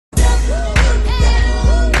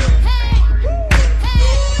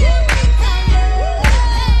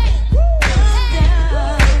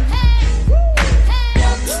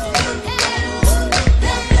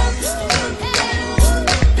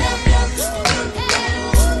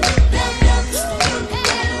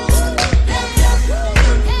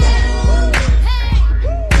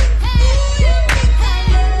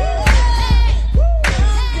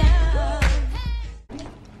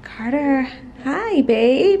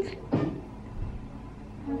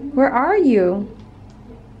Where are you?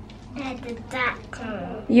 At the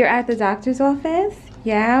doctor. You're at the doctor's office?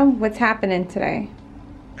 Yeah? What's happening today?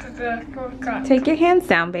 To the food shot. Take your hands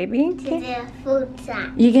down, baby. To the food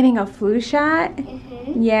shot. You getting a flu shot?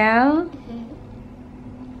 Mm-hmm. Yeah?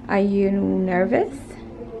 Mm-hmm. Are you nervous?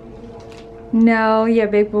 No, you're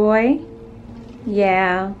a big boy?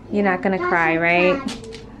 Yeah. You're not gonna cry, right?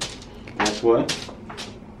 That's what?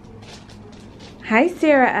 Hi,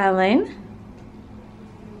 SarahEllen.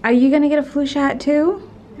 Are you gonna get a flu shot too?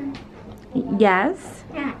 Yes?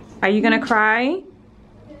 Yes. Are you gonna cry?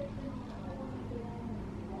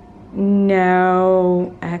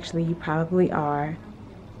 No. Actually, you probably are.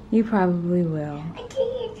 You probably will. I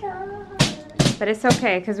can't go. But it's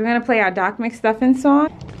okay, because we're gonna play our Doc McStuffin song.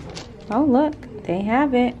 Oh, look, they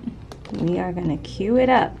have it. We are gonna cue it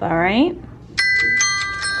up, all right?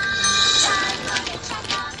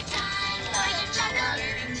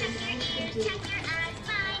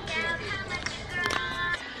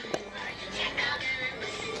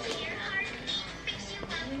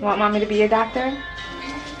 Want mommy to be your doctor?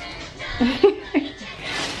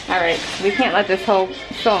 Alright, we can't let this whole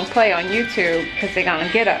song play on YouTube because they're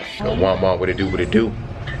gonna get us. Want mom, what it do, what it do?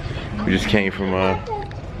 We just came from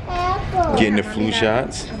getting the flu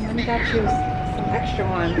shots. Mommy got you some extra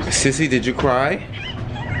ones. Sissy, did you cry?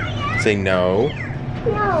 Say no.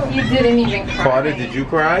 No. You didn't even cry. Carter, did you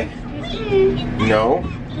cry? No?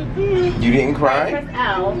 You didn't cry? Press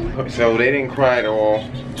L. So they didn't cry at all.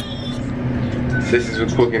 Sissy's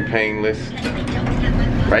was quick and painless.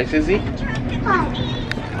 Right, Sissy?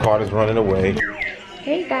 Carter's running away.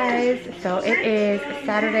 Hey guys, so it is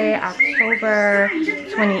Saturday, October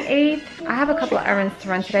 28th. I have a couple of errands to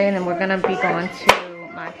run today and then we're gonna be going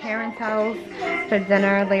to my parents' house for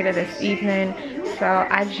dinner later this evening. So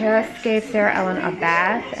I just gave SarahEllen a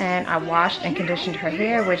bath and I washed and conditioned her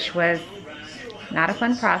hair, which was not a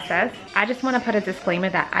fun process. I just want to put a disclaimer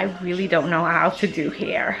that I really don't know how to do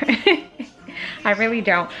hair. I really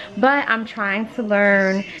don't, but I'm trying to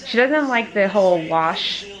learn. She doesn't like the whole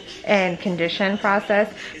wash and condition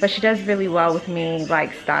process, but she does really well with me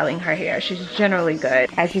like styling her hair. She's generally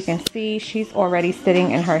good. As you can see, she's already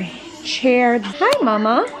sitting in her chair. Hi,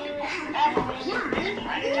 mama.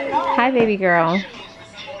 Hi, baby girl.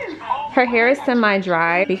 Her hair is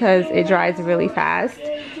semi-dry because it dries really fast.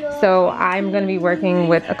 So I'm gonna be working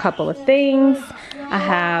with a couple of things. I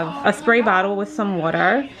have a spray bottle with some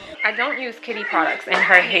water. I don't use kitty products in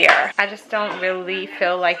her hair. I just don't really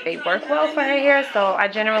feel like they work well for her hair. So I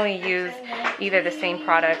generally use either the same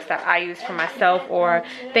products that I use for myself or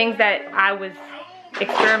things that I was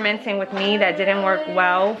experimenting with me that didn't work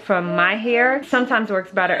well from my hair. Sometimes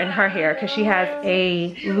works better in her hair because she has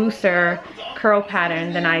a looser curl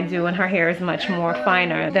pattern than I do and her hair is much more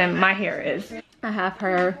finer than my hair is. I have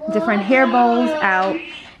her different hair bowls out,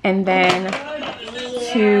 and then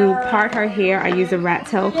to part her hair I use a rat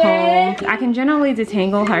tail comb. I can generally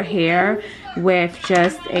detangle her hair with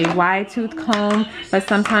just a wide tooth comb, but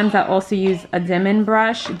sometimes I also use a Denman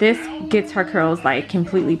brush. This gets her curls like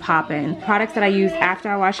completely popping. Products that I use after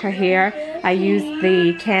I wash her hair, I use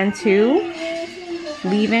the Cantu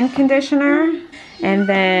leave-in conditioner, and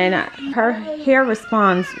then her hair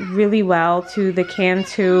responds really well to the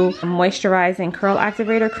Cantu moisturizing curl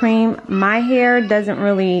activator cream. My hair doesn't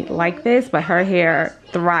really like this, but her hair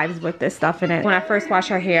thrives with this stuff in it. When I first wash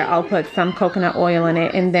her hair, I'll put some coconut oil in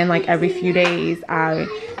it, and then like every few days I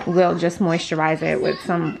will just moisturize it with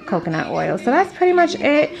some coconut oil. So that's pretty much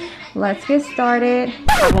it. Let's get started.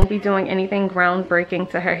 I won't be doing anything groundbreaking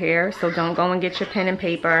to her hair, so don't go and get your pen and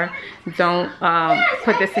paper. Don't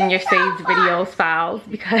put this in your saved videos files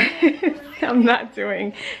because I'm not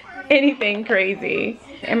doing anything crazy.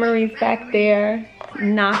 Emory's back there,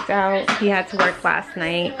 knocked out. He had to work last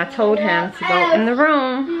night. I told him to go in the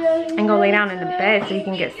room and go lay down in the bed so he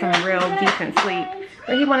can get some real decent sleep.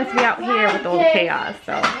 But he wanted to be out here with all the chaos,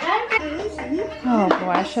 so. Oh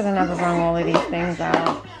boy, I should have never rung all of these things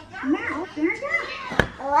out.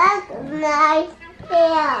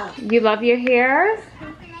 You love your hair?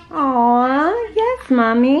 Aw, yes,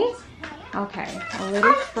 mommy. Okay, a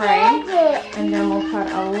little spray, and then we'll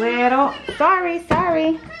put a little,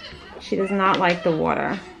 sorry. She does not like the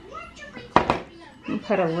water. You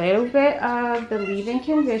put a little bit of the leave-in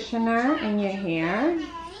conditioner in your hair.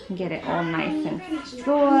 Get it all nice and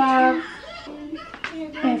soft.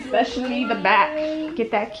 Especially the back.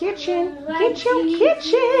 Get that kitchen. Get your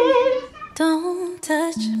kitchen. Don't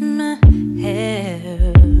touch my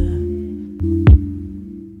hair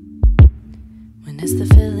when it's the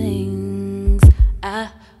feelings I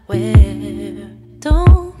wear.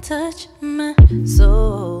 Don't touch my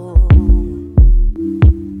soul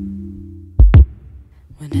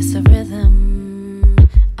when it's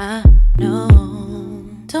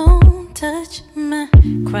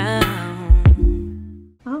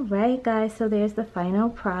so there's the final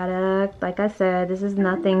product. Like I said, this is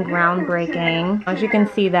nothing groundbreaking. As you can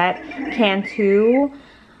see, that Cantu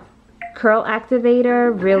curl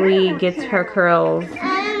activator really gets her curls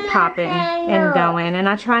popping and going. And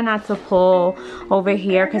I try not to pull over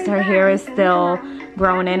here because her hair is still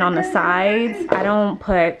growing in on the sides. I don't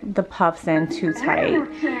put the puffs in too tight,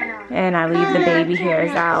 and I leave the baby hairs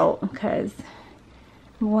out because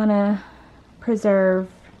I want to preserve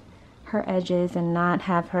her edges and not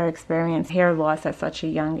have her experience hair loss at such a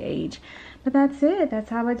young age. But that's it. That's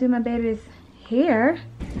how I do my baby's hair.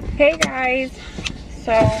 Hey guys,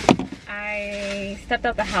 so I stepped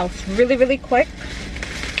out the house really quick.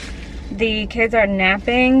 The kids are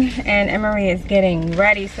napping and Emory is getting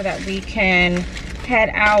ready so that we can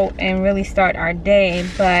head out and really start our day.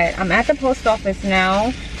 But I'm at the post office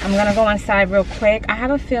now. I'm gonna go inside real quick. I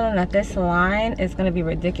have a feeling that this line is gonna be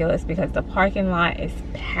ridiculous because the parking lot is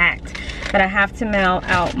packed. But I have to mail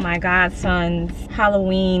out my godson's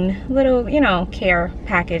Halloween little, you know, care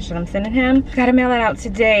package that I'm sending him. Gotta mail it out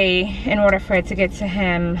today in order for it to get to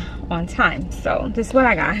him on time. So this is what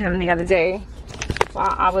I got him the other day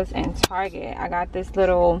while I was in Target. I got this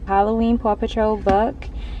little Halloween Paw Patrol book,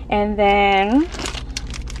 and then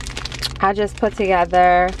I just put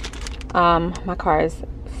together, my car is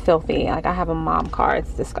filthy. Like, I have a mom car,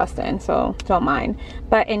 it's disgusting, so don't mind.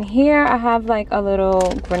 But in here I have like a little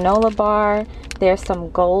granola bar. There's some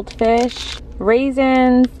goldfish,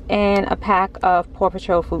 raisins, and a pack of Paw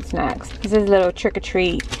Patrol food snacks. This is a little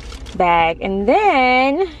trick-or-treat bag. And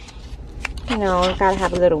then, you know, gotta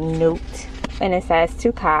have a little note, and it says,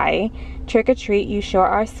 to Kai, trick or treat, you sure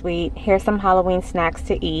are sweet. Here's some Halloween snacks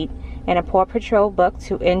to eat and a Paw Patrol book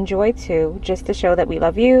to enjoy too, just to show that we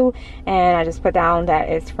love you. And I just put down that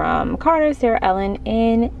it's from Carter, SarahEllen,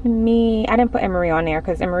 and me. I didn't put Emory on there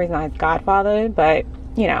because Emory's not his godfather, but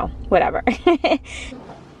you know, whatever.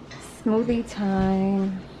 Smoothie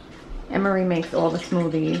time. Emory makes all the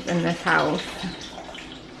smoothies in this house.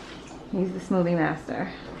 He's the smoothie master.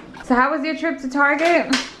 So how was your trip to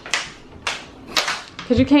Target?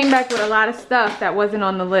 Because you came back with a lot of stuff that wasn't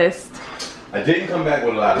on the list. I didn't come back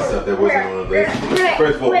with a lot of stuff that wasn't on the list.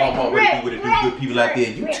 First of all, I'm already with it. There's good people out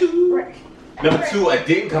there. You too. Number two, I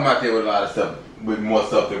didn't come out there with a lot of stuff, with more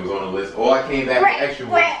stuff that was on the list. All I came back with extra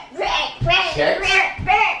was checks.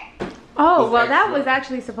 Oh, well, that was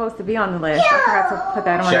actually supposed to be on the list. I forgot to put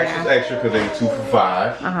that on there. Checks was extra because they were 2 for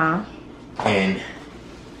 $5. And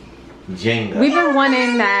Jenga. We've been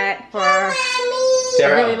wanting that for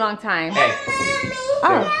a really long time. Hey.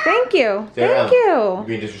 Oh, thank you. Sarah, Thank you. You're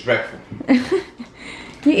being disrespectful.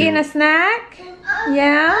 You eating a snack?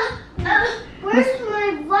 Yeah? Where's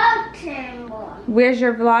my vlog camera? Where's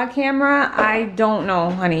your vlog camera? I don't know,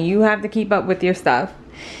 honey. You have to keep up with your stuff.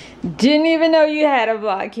 Didn't even know you had a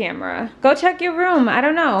vlog camera. Go check your room. I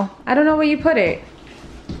don't know. I don't know where you put it.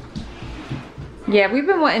 Yeah, we've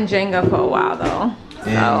been wanting Jenga for a while though.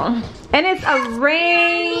 So. And it's a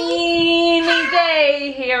rainy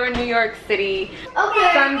day here in New York City.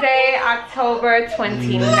 Okay. Sunday, October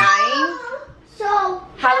 29th. So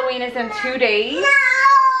Halloween is in 2 days. No!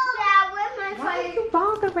 Why are you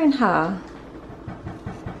bothering her?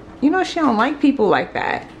 You know she don't like people like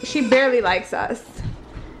that. She barely likes us.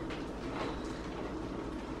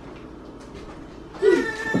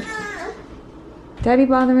 Daddy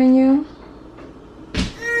bothering you?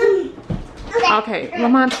 Okay,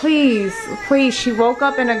 Lamont, please, please. She woke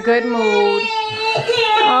up in a good mood.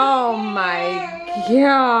 Oh my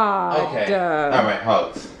God. Okay. All right,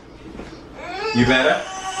 hugs. You better?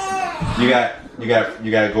 You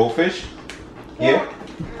got a goldfish? Yeah.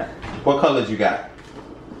 What colors you got?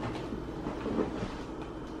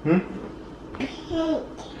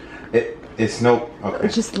 It's no. Okay.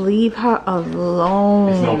 Just leave her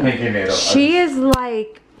alone. There's no pink in there though. She is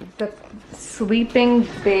like the sleeping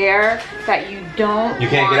bear that you don't. You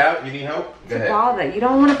can't get out? You need help? Go ahead. Bother. You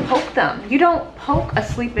don't want to poke them. You don't poke a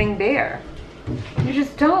sleeping bear. You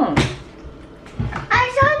just don't. I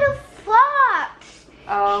saw the fox.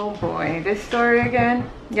 Oh boy, this story again?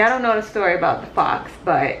 Yeah, I don't know the story about the fox,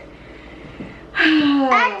 but.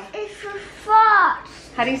 X is for fox.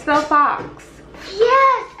 How do you spell fox?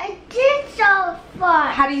 Yes, I did saw a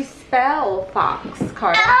fox. How do you spell fox,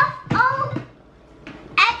 Carter? F-O-X,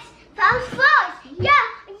 fox. Yeah,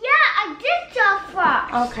 I did saw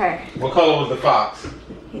fox. Okay. What color was the fox?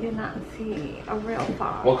 He did not see a real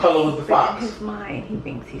fox. What color was the fox? In his mind, he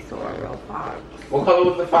thinks he saw a real fox. What color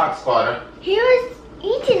was the fox, Carter? He was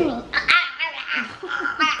eating me.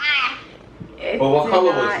 It Well, what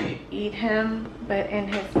color did was not he? eat him, but in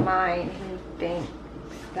his mind, he thinks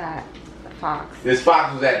that the fox. This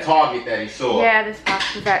fox was at Target that he saw. Yeah, this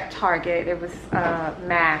fox was at Target. It was a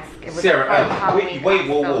mask. It was SarahEllen, wait,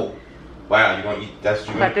 whoa. Wow, you gonna eat, that's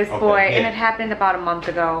what you But this okay, boy, yeah. and it happened about a month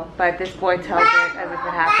ago, but this boy tells it as if it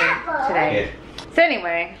happened today. Yeah. So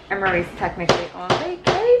anyway, Emory's technically on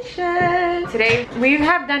vacation. Today, we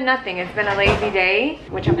have done nothing. It's been a lazy day,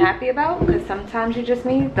 which I'm happy about, because sometimes you just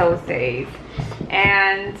need those days.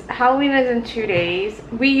 And Halloween is in 2 days.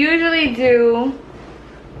 We usually do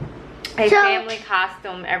a family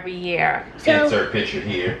costume every year. Insert picture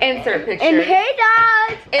here. Insert pictures. And hey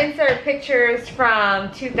guys! Insert pictures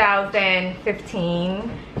from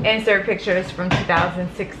 2015. Insert pictures from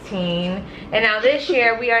 2016. And now this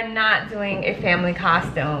year we are not doing a family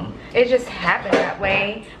costume. It just happened that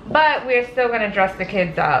way. But we're still gonna dress the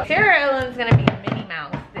kids up. SarahEllen's gonna be Minnie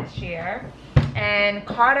Mouse this year. And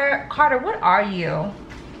Carter, what are you?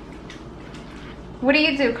 What do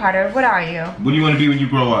you do, Carter? What are you? What do you want to be when you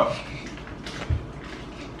grow up?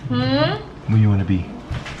 What do you want to be?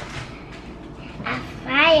 A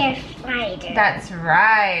firefighter. That's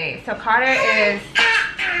right. So Carter is,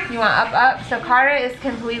 you want up? So Carter is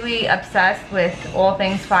completely obsessed with all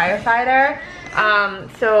things firefighter.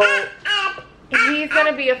 So he's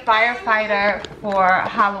gonna be a firefighter for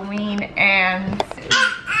Halloween, and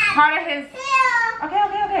part of his,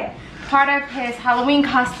 okay. Part of his Halloween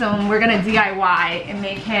costume, we're gonna DIY and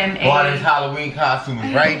make him His Halloween costume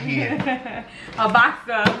is right here. a box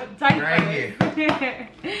of diapers. Right here.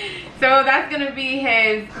 So that's gonna be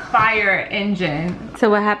his fire engine. So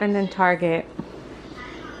what happened in Target?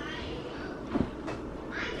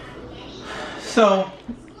 So,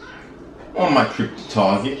 on my trip to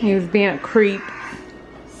Target, He was being a creep.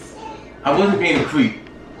 I wasn't being a creep.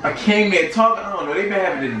 I came there, Target, I don't know, they've been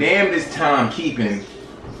having the damnedest time keeping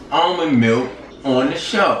almond milk on the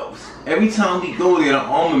shelves. Every time we go there, the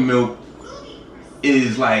almond milk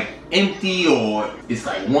is like empty, or it's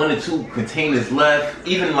like 1 or 2 containers left.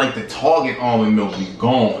 Even like the Target almond milk be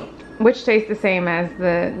gone. Which tastes the same as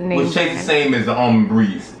the name. Which tastes the same as the almond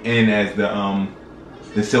breeze and as the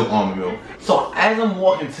silk almond milk. So as I'm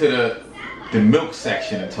walking to the milk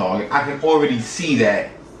section of Target, I can already see that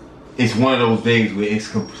it's one of those days where it's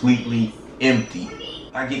completely empty.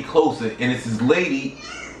 I get closer and it's this lady.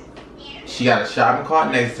 She got a shopping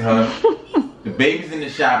cart next to her. The baby's in the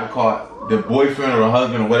shopping cart. The boyfriend or the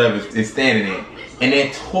husband or whatever is standing there. And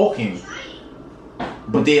they're talking.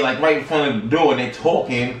 But they're like right in front of the door and they're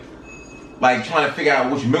talking. Like trying to figure out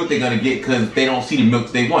which milk they're going to get because they don't see the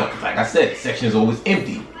milk they want. Because like I said, the section is always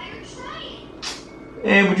empty.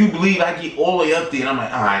 And would you believe I get all the way up there and I'm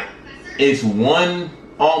like, alright, it's 1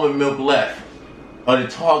 almond milk left of the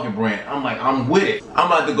Target brand. I'm like, I'm with it. I'm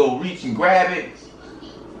about to go reach and grab it.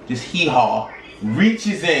 This hee-haw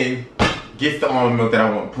reaches in, gets the almond milk that I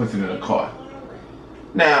want, puts it in the cart.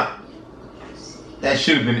 Now, that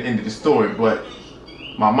should have been the end of the story, but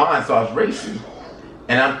my mind starts racing.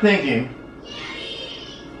 And I'm thinking,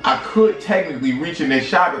 I could technically reach in their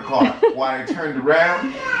shopping cart while I turned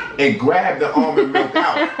around and grab the almond milk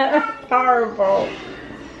out. That's horrible.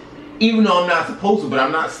 Even though I'm not supposed to, but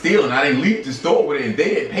I'm not stealing. I didn't leave the store with it and they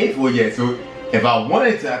didn't pay for it yet. So if I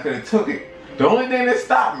wanted to, I could have took it. The only thing that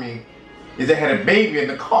stopped me is I had a baby in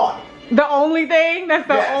the cart. The only thing? That's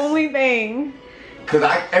the Yes. only thing. Cause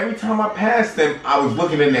every time I passed them, I was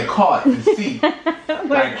looking in their cart to see,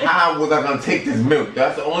 like, how was I gonna take this milk?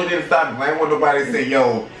 That's the only thing that stopped me. I didn't want nobody to say,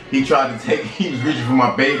 yo, he tried to take, he was reaching for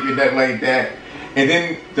my baby and that like that. And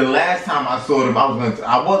then the last time I saw them, I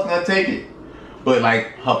was gonna take it, but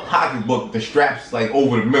like her pocketbook, the straps like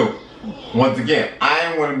over the milk. Once again, I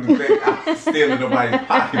didn't want them to think I was stealing nobody's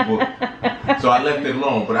pocketbook, so I left it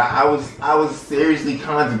alone. But I was seriously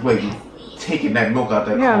contemplating taking that milk out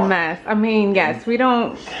that You're car. a mess. I mean, yes, we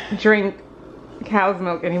don't drink cow's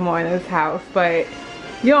milk anymore in this house, but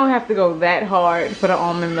you don't have to go that hard for the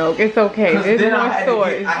almond milk. It's okay. There's Then more I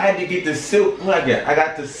stores. had to get the silk. What I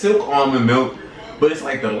got the silk almond milk, but it's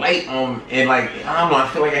like the light and like I don't know. I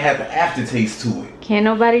feel like it had the aftertaste to it. Can't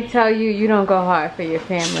nobody tell you you don't go hard for your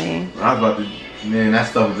family. I was about to, man,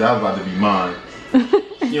 that was about to be mine. She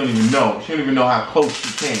don't even know. She don't even know how close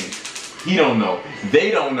she came. He don't know. They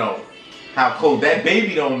don't know how close. That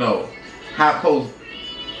baby don't know how close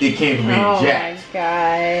it came from being jacked. Oh my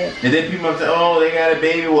God. And then people say, oh, they got a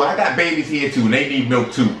baby. Well, I got babies here too, and they need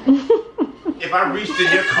milk too. If I reached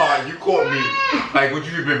in your car and you caught me, like, would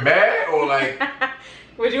you have been mad or like?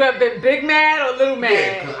 Would you have been big mad or little mad?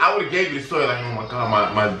 Yeah, because I would have gave you the story like, oh my God,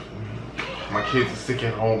 my kids are sick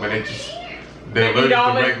at home and they're allergic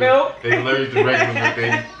to regular milk. They're allergic to regular milk.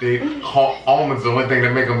 Almonds are the only thing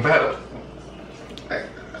that make them better.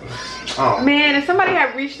 Oh. Man, if somebody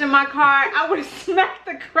had reached in my cart, I would have smacked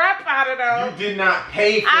the crap out of them. You did not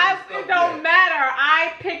pay for It don't matter.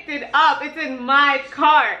 I picked it up. It's in my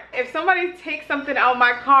cart. If somebody takes something out of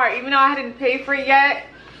my cart, even though I hadn't paid for it yet,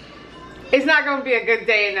 it's not gonna be a good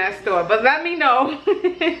day in that store. But let me know.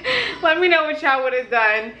 Let me know what y'all would have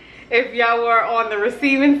done if y'all were on the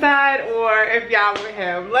receiving side or if y'all were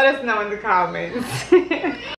him. Let us know in the comments.